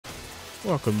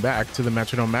Welcome back to the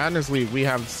Metronome Madness League. We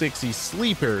have 60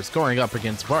 Sleepers going up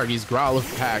against Vardy's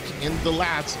Growlithe Pack in the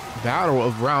last battle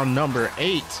of round number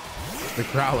 8. The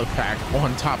Growlithe Pack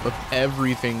on top of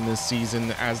everything this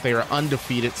season as they are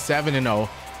undefeated, 7-0.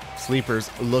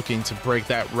 Sleepers looking to break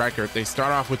that record. They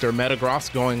start off with their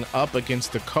Metagross going up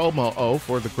against the Como-O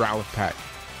for the Growlithe Pack.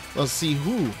 Let's see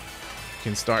who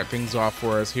can start things off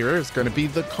for us here. It's going to be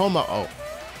the Como-O.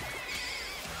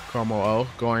 Como-O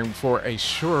going for a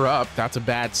Sure Up. That's a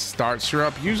bad start. Sure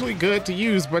Up usually good to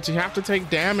use, but you have to take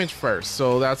damage first.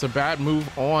 So that's a bad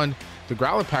move on the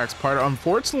Growlithe Pack's part.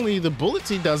 Unfortunately, the Bullet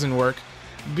Tea doesn't work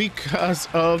because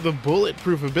of the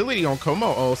bulletproof ability on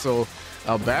Como-O. So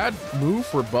a bad move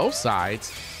for both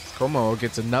sides. Como-O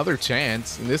gets another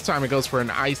chance, and this time it goes for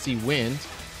an Icy Wind.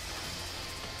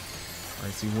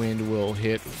 Icy Wind will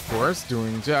hit, of course,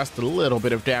 doing just a little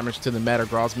bit of damage to the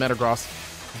Metagross. Metagross,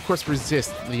 of course,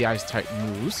 resist the Ice-type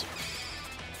moves.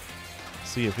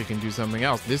 See if he can do something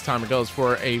else. This time it goes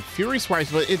for a Fury Swipe,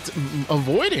 but it's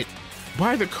avoided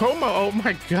by the Como. Oh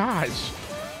my gosh.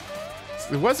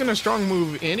 It wasn't a strong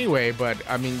move anyway, but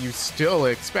I mean, you still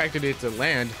expected it to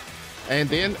land. And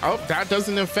then, oh, that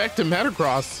doesn't affect the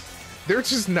Metagross. They're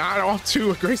just not off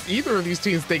to a great either of these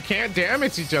teams. They can't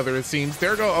damage each other, it seems.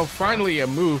 There go finally a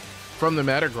move from the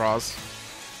Metagross.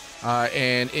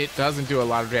 And it doesn't do a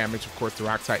lot of damage. Of course, the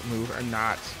rock type move are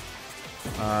not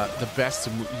the best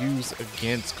to use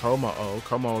against Como-O.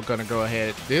 Como-O gonna go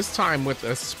ahead this time with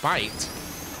a Spite.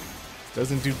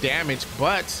 Doesn't do damage,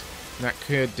 but that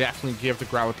could definitely give the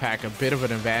Growlithe Pack a bit of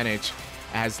an advantage,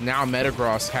 as now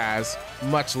Metagross has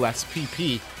much less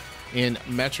PP in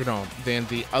Metronome than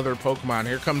the other Pokemon.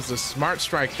 Here comes the Smart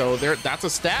Strike though. That's a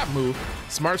stab move.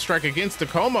 Smart Strike against the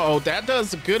Como-O. That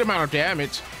does a good amount of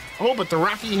damage. Oh, but the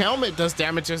Rocky Helmet does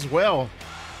damage as well.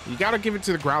 You got to give it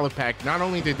to the Growlithe Pack. Not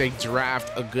only did they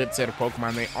draft a good set of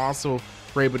Pokemon, they also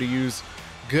were able to use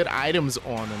good items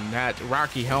on them. That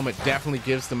Rocky Helmet definitely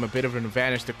gives them a bit of an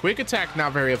advantage. The Quick Attack,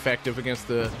 not very effective against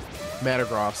the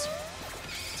Metagross.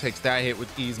 Takes that hit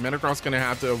with ease. Metagross going to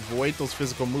have to avoid those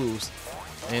physical moves,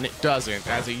 and it doesn't,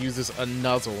 as it uses a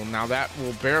Nuzzle. Now that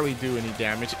will barely do any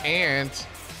damage and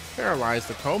paralyze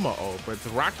the Como-O, but the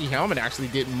Rocky Helmet actually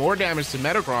did more damage to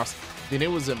Metagross than it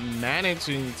was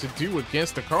managing to do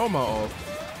against the Como-O.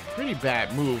 Pretty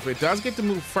bad move. It does get to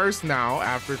move first now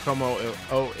after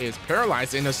Como-O is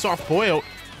paralyzed, and a Soft Boil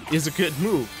is a good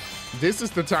move. This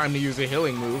is the time to use a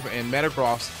healing move, and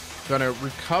Metagross gonna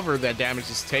recover that damage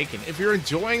is taken. If you're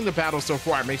enjoying the battle so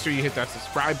far, make sure you hit that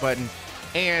subscribe button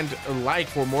and like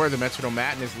for more of the Metronome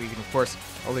Madness League. And of course,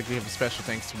 I'd like to give a special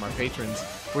thanks to my patrons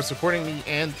for supporting me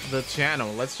and the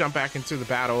channel. Let's jump back into the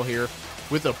battle here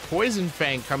with a Poison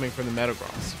Fang coming from the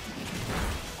Metagross.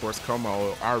 Of course,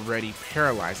 Como already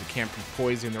paralyzed. It can't be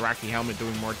poisoned. The Rocky Helmet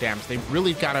doing more damage. They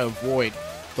really got to avoid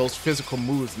those physical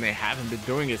moves, and they haven't been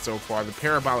doing it so far. The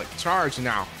Parabolic Charge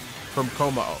now from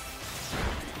Como.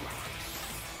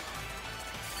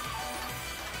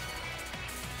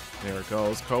 There it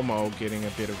goes. Como getting a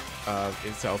bit of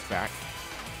its health back.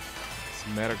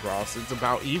 Metagross, it's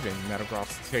about even.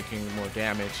 Metagross taking more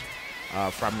damage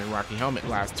from the Rocky Helmet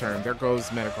last turn. There goes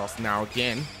Metagross now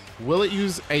again. Will it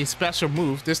use a special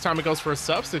move? This time it goes for a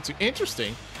substitute.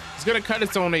 Interesting. It's going to cut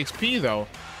its own HP though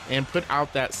and put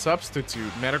out that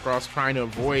substitute. Metagross trying to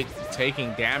avoid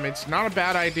taking damage. Not a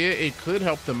bad idea. It could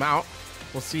help them out.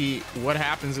 We'll see what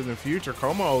happens in the future.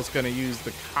 Como is going to use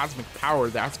the Cosmic Power.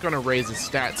 That's going to raise his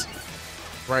stats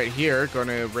right here. Going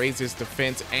to raise his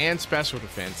defense and special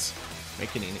defense,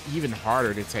 making it even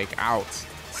harder to take out.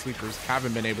 Sleepers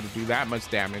haven't been able to do that much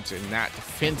damage, and that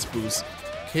defense boost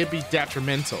could be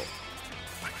detrimental.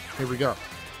 Here we go.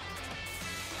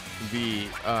 The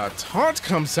taunt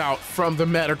comes out from the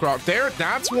Metagross.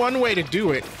 That's one way to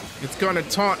do it. It's going to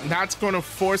taunt, and that's going to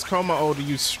force Como-O to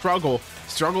use Struggle.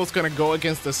 Struggle is going to go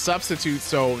against the substitute,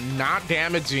 so not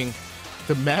damaging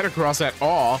the Metagross at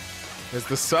all, as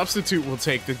the substitute will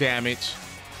take the damage,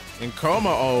 and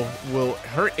Como-O will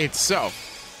hurt itself.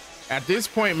 At this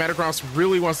point, Metagross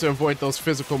really wants to avoid those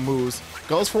physical moves.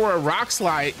 Goes for a Rock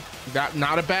Slide.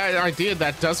 Not a bad idea.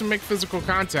 That doesn't make physical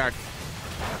contact.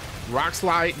 Rock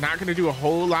Slide, not going to do a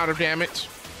whole lot of damage.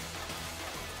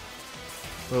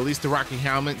 Well, at least the Rocky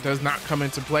Helmet does not come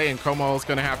into play, and Como is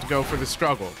going to have to go for the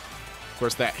Struggle. Of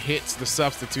course, that hits the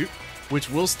substitute, which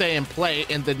will stay in play,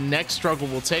 and the next Struggle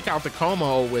will take out the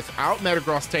Como without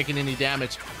Metagross taking any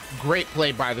damage. Great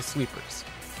play by the Sleepers.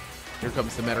 Here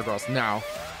comes the Metagross now.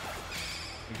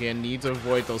 Again, needs to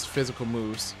avoid those physical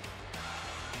moves.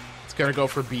 It's gonna go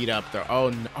for Beat Up though.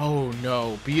 Oh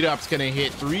no, Beat Up's gonna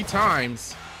hit 3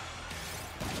 times.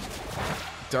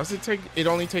 Does it take, it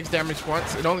only takes damage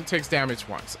once? It only takes damage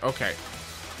once. Okay.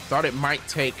 Thought it might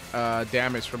take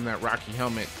damage from that Rocky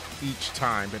Helmet each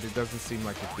time, but it doesn't seem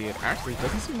like it did. Actually, it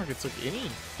doesn't seem like it took any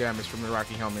damage from the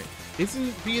Rocky Helmet.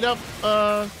 Isn't beat up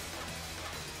a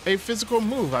physical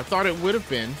move? I thought it would have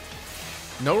been.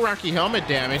 No Rocky Helmet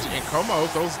damage, and Como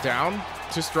goes down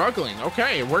to struggling.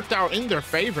 Okay, it worked out in their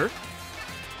favor.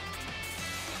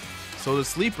 So the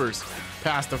Sleepers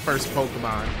passed the first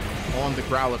Pokemon on the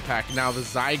Growlithe pack. Now the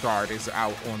Zygarde is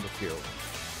out on the field.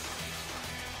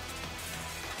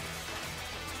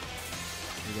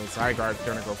 The Zygarde's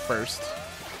gonna go first.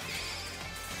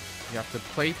 You have to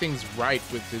play things right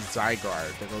with this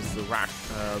Zygarde. There goes the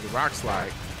Rock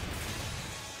Slide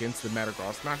against the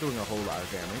Metagross. Not doing a whole lot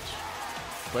of damage,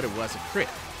 but it was a crit.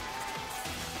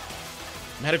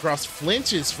 Metagross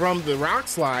flinches from the Rock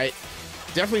Slide.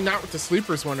 Definitely not what the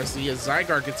Sleepers want to see, as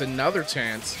Zygarde gets another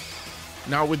chance.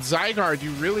 Now with Zygarde,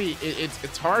 you really,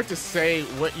 it's hard to say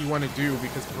what you want to do,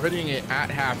 because putting it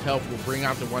at half health will bring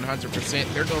out the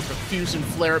 100%. There goes the Fusion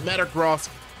Flare. Metagross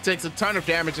takes a ton of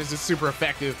damage as it's super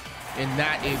effective, and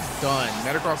that is done.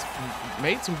 Metagross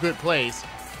made some good plays.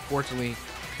 Fortunately,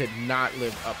 could not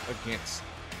live up against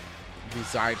the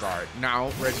Zygarde. Now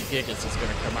Regigigas is going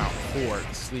to come out for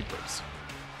the Sleepers.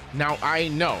 Now I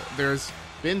know there's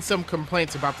been some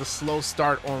complaints about the slow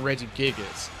start on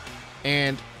Regigigas,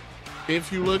 and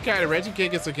if you look at it,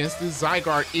 Regigigas against the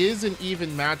Zygarde is an even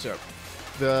matchup.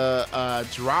 The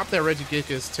drop that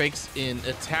Regigigas takes in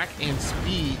attack and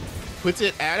speed puts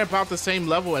it at about the same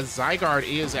level as Zygarde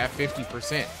is at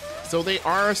 50%. So they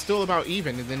are still about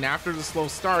even, and then after the slow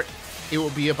start, it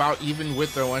will be about even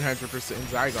with the 100%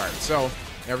 Zygarde. So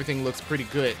everything looks pretty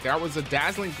good. That was a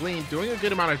Dazzling Gleam, doing a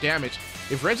good amount of damage.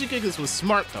 If Regigigas was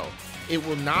smart though, it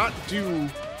will not do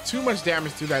too much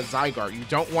damage to that Zygarde. You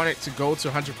don't want it to go to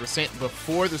 100%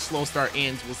 before the slow start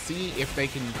ends. We'll see if they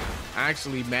can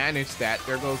actually manage that.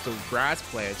 There goes the Grass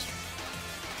Pledge.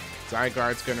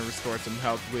 Zygarde's going to restore some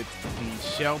health with the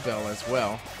Shell Bell as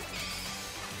well.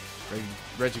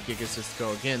 Regigigas just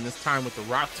go again, this time with the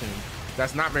Rock Tomb.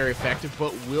 That's not very effective,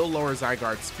 but will lower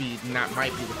Zygarde's speed, and that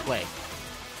might be the play.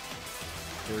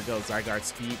 Here we go, Zygarde's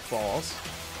speed falls.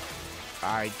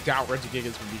 I doubt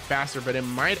Regigigas would be faster, but it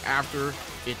might after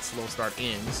its slow start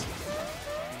ends.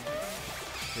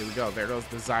 Here we go. There goes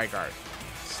the Zygarde.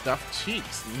 Stuffed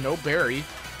Cheeks. No berry,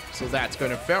 so that's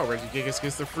going to fail. Regigigas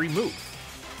gets the free move.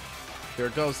 There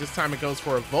it goes. This time it goes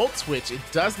for a Volt Switch. It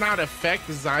does not affect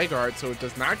the Zygarde, so it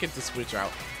does not get the switch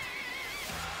out.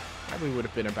 Probably would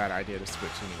have been a bad idea to switch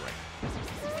anyway.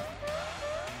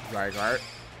 Zygarde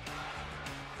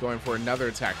going for another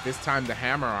attack. This time the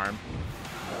Hammer Arm.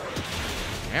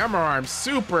 Hammer Arm,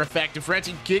 super effective.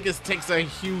 Regigigas takes a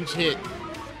huge hit.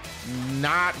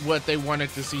 Not what they wanted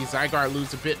to see. Zygarde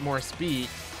lose a bit more speed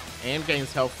and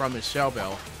gains health from his Shell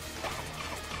Bell.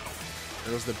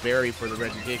 There's the berry for the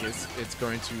Regigigas. It's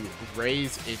going to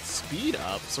raise its speed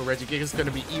up, so Regigigas is going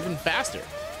to be even faster.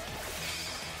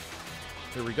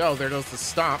 Here we go. There goes the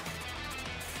Stomp.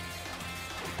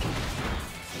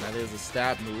 And that is a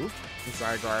stab move.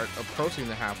 Zygarde approaching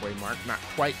the halfway mark. Not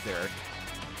quite there.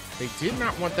 They did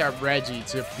not want that Regi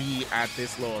to be at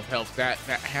this low of health. That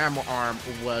Hammer Arm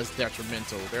was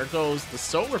detrimental. There goes the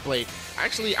Solar Blade.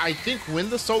 Actually, I think when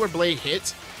the Solar Blade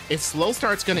hits, its slow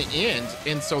start's going to end,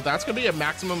 and so that's going to be a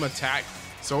maximum attack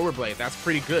Solar Blade. That's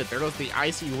pretty good. There goes the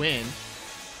Icy Wind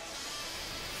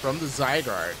from the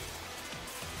Zygarde.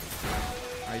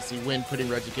 Icy Wind putting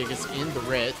Regigigas in the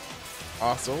red,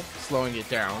 also slowing it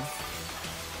down.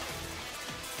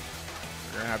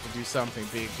 We're gonna have to do something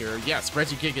big here. Yes,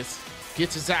 Regigigas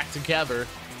gets his act together.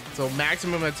 So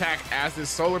maximum attack as this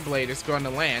Solar Blade is going to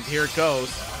land. Here it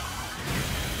goes.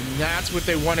 And that's what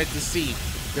they wanted to see.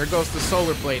 There goes the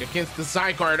Solar Blade against the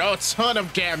Zygarde. Oh, a ton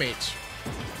of damage.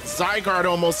 Zygarde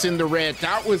almost in the red.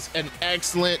 That was an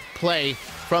excellent play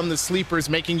from the Sleepers,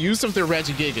 making use of their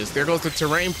Regigigas. There goes the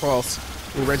Terrain Pulse.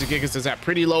 Ooh, Regigigas is at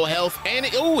pretty low health. And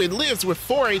it lives with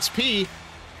 4 HP.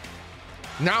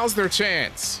 Now's their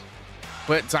chance.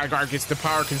 But Zygarde gets the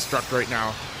Power Construct right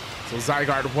now. So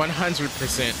Zygarde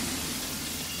 100%.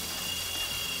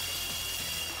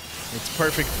 Its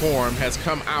perfect form has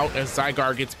come out as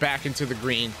Zygarde gets back into the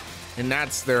green. And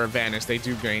that's their advantage. They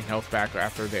do gain health back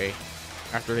after they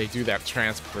do that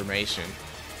transformation.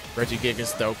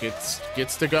 Regigigas though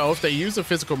gets to go if they use a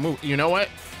physical move. You know what?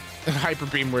 Hyper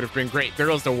Beam would have been great. There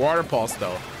goes the Water Pulse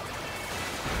though.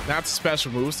 That's a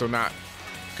special move, so not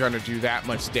gonna do that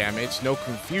much damage. No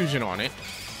confusion on it.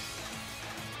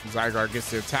 Zygarde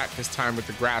gets the attack this time with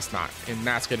the Grass Knot, and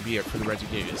that's gonna be it for the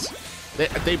Regigigas.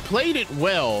 They played it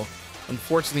well.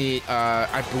 Unfortunately,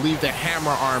 I believe the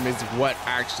Hammer Arm is what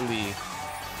actually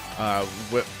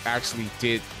what actually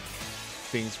did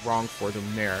things wrong for them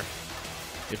there.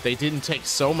 If they didn't take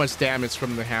so much damage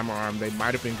from the hammer arm, they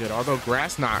might have been good. Although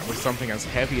Grass Knot with something as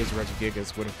heavy as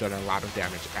Regigigas would have done a lot of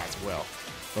damage as well.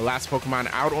 The last Pokemon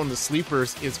out on the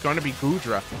sleepers is going to be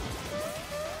Goodra.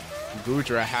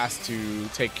 Goodra has to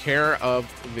take care of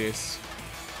this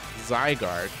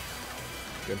Zygarde.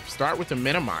 Gonna start with the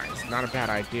Minimize. Not a bad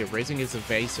idea. Raising his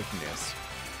evasiveness.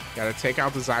 Gotta take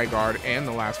out the Zygarde and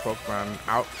the last Pokemon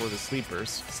out for the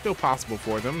sleepers. Still possible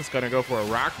for them. It's gonna go for a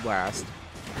Rock Blast.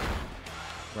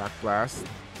 Rock Blast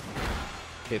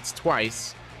hits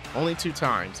twice, only 2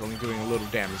 times, only doing a little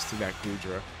damage to that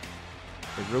Goodra.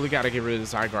 They really got to get rid of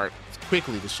the Zygarde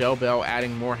quickly. The Shell Bell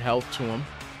adding more health to him.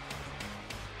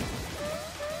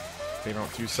 If they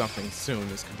don't do something soon,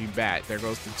 this could be bad. There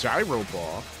goes the Gyro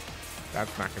Ball.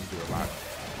 That's not going to do a lot.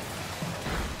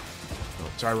 No,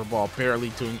 Gyro Ball barely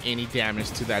doing any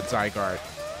damage to that Zygarde.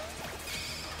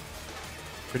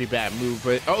 Pretty bad move,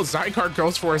 but oh, Zygarde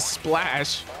goes for a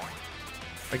Splash.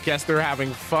 I guess they're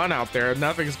having fun out there.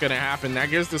 Nothing's gonna happen. That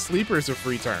gives the sleepers a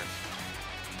free turn.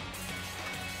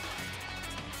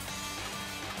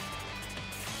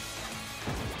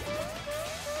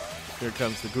 Here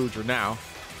comes the Goodra now.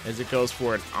 As it goes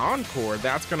for an Encore,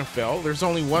 that's gonna fail. There's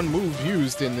only one move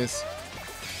used in this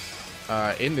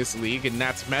league, and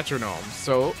that's Metronome.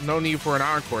 So no need for an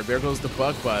Encore. There goes the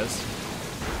Bug Buzz.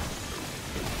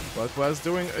 Bug Buzz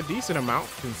doing a decent amount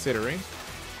considering.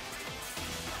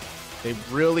 They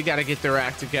really got to get their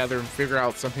act together and figure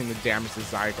out something to damage the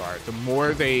Zygarde. The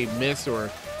more they miss or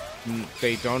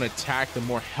they don't attack, the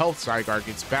more health Zygarde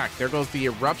gets back. There goes the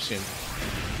Eruption.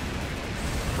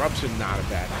 Eruption, not a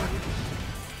bad idea.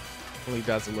 Only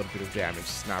does a little bit of damage.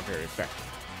 It's not very effective.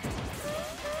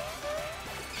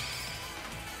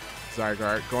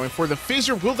 Zygarde going for the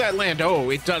Fissure. Will that land?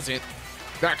 Oh, it doesn't.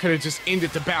 That could have just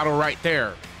ended the battle right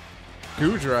there.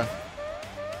 Goodra.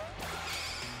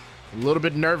 A little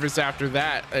bit nervous after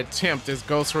that attempt as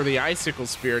goes for the Icicle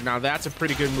Spear. Now that's a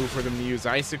pretty good move for them to use.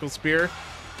 Icicle Spear.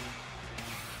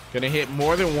 Gonna hit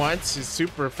more than once. Is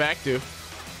super effective.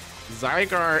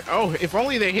 Zygarde. Oh, if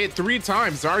only they hit 3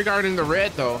 times. Zygarde in the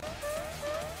red though.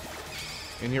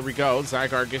 And here we go.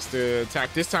 Zygarde gets to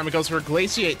attack. This time it goes for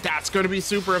Glaciate. That's gonna be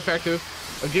super effective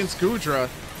against Goodra.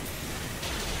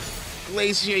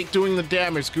 Glaciate doing the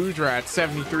damage. Goodra at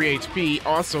 73 HP.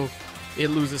 Also, it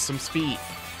loses some speed.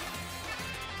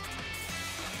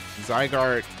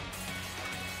 Zygarde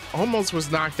almost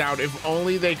was knocked out. If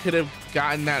only they could have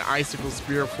gotten that Icicle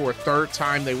Spear for a 3rd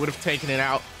time, they would have taken it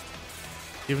out,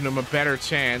 giving them a better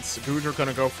chance. Goodra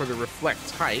gonna go for the Reflect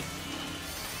type.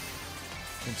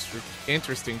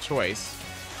 Interesting choice.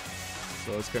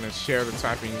 So it's gonna share the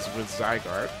typings with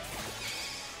Zygarde.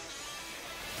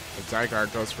 But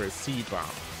Zygarde goes for a Seed Bomb.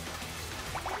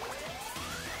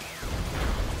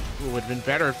 It would have been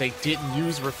better if they didn't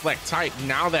use Reflect type.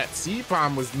 Now that Seed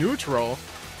Bomb was neutral,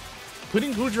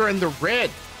 putting Goodra in the red.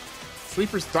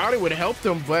 Sleepers thought it would help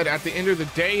them, but at the end of the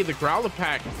day, the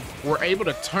Growlithe were able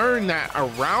to turn that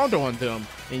around on them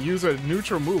and use a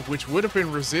neutral move, which would have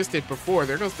been resisted before.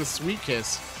 There goes the Sweet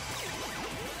Kiss.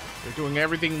 They're doing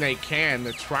everything they can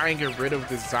to try and get rid of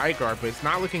the Zygarde, but it's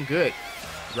not looking good.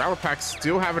 Growlithe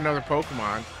still have another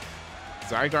Pokemon.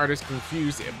 Zygarde is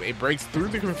confused. It breaks through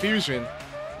the confusion,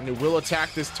 and it will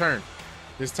attack this turn.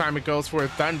 This time it goes for a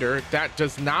Thunder. That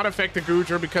does not affect the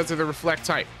Goodra because of the Reflect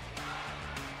type.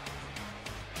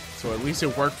 So at least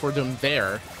it worked for them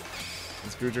there.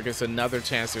 As Goodra gets another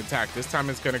chance to attack. This time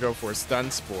it's going to go for a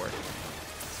Stun Spore.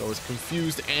 So it's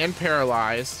confused and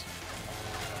paralyzed.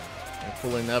 And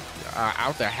pulling up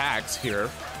out the hacks here.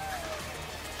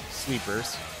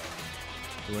 Sleepers.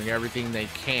 Doing everything they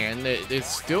can.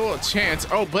 It's still a chance.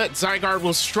 Oh, but Zygarde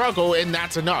will struggle, and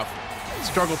that's enough.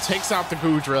 Struggle takes out the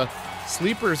Goodra.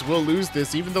 Sleepers will lose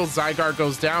this, even though Zygarde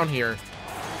goes down here.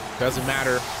 Doesn't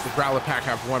matter. The Growlithe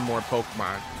have one more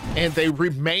Pokemon. And they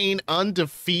remain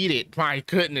undefeated. My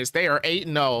goodness, they are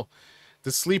 8-0.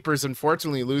 The Sleepers,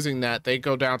 unfortunately, losing that. They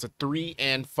go down to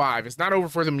 3-5. It's not over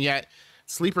for them yet.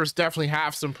 Sleepers definitely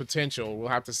have some potential. We'll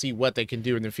have to see what they can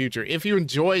do in the future. If you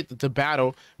enjoyed the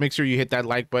battle, make sure you hit that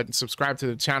like button. Subscribe to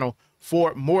the channel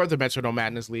for more of the Metronome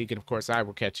Madness League. And, of course, I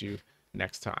will catch you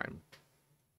next time.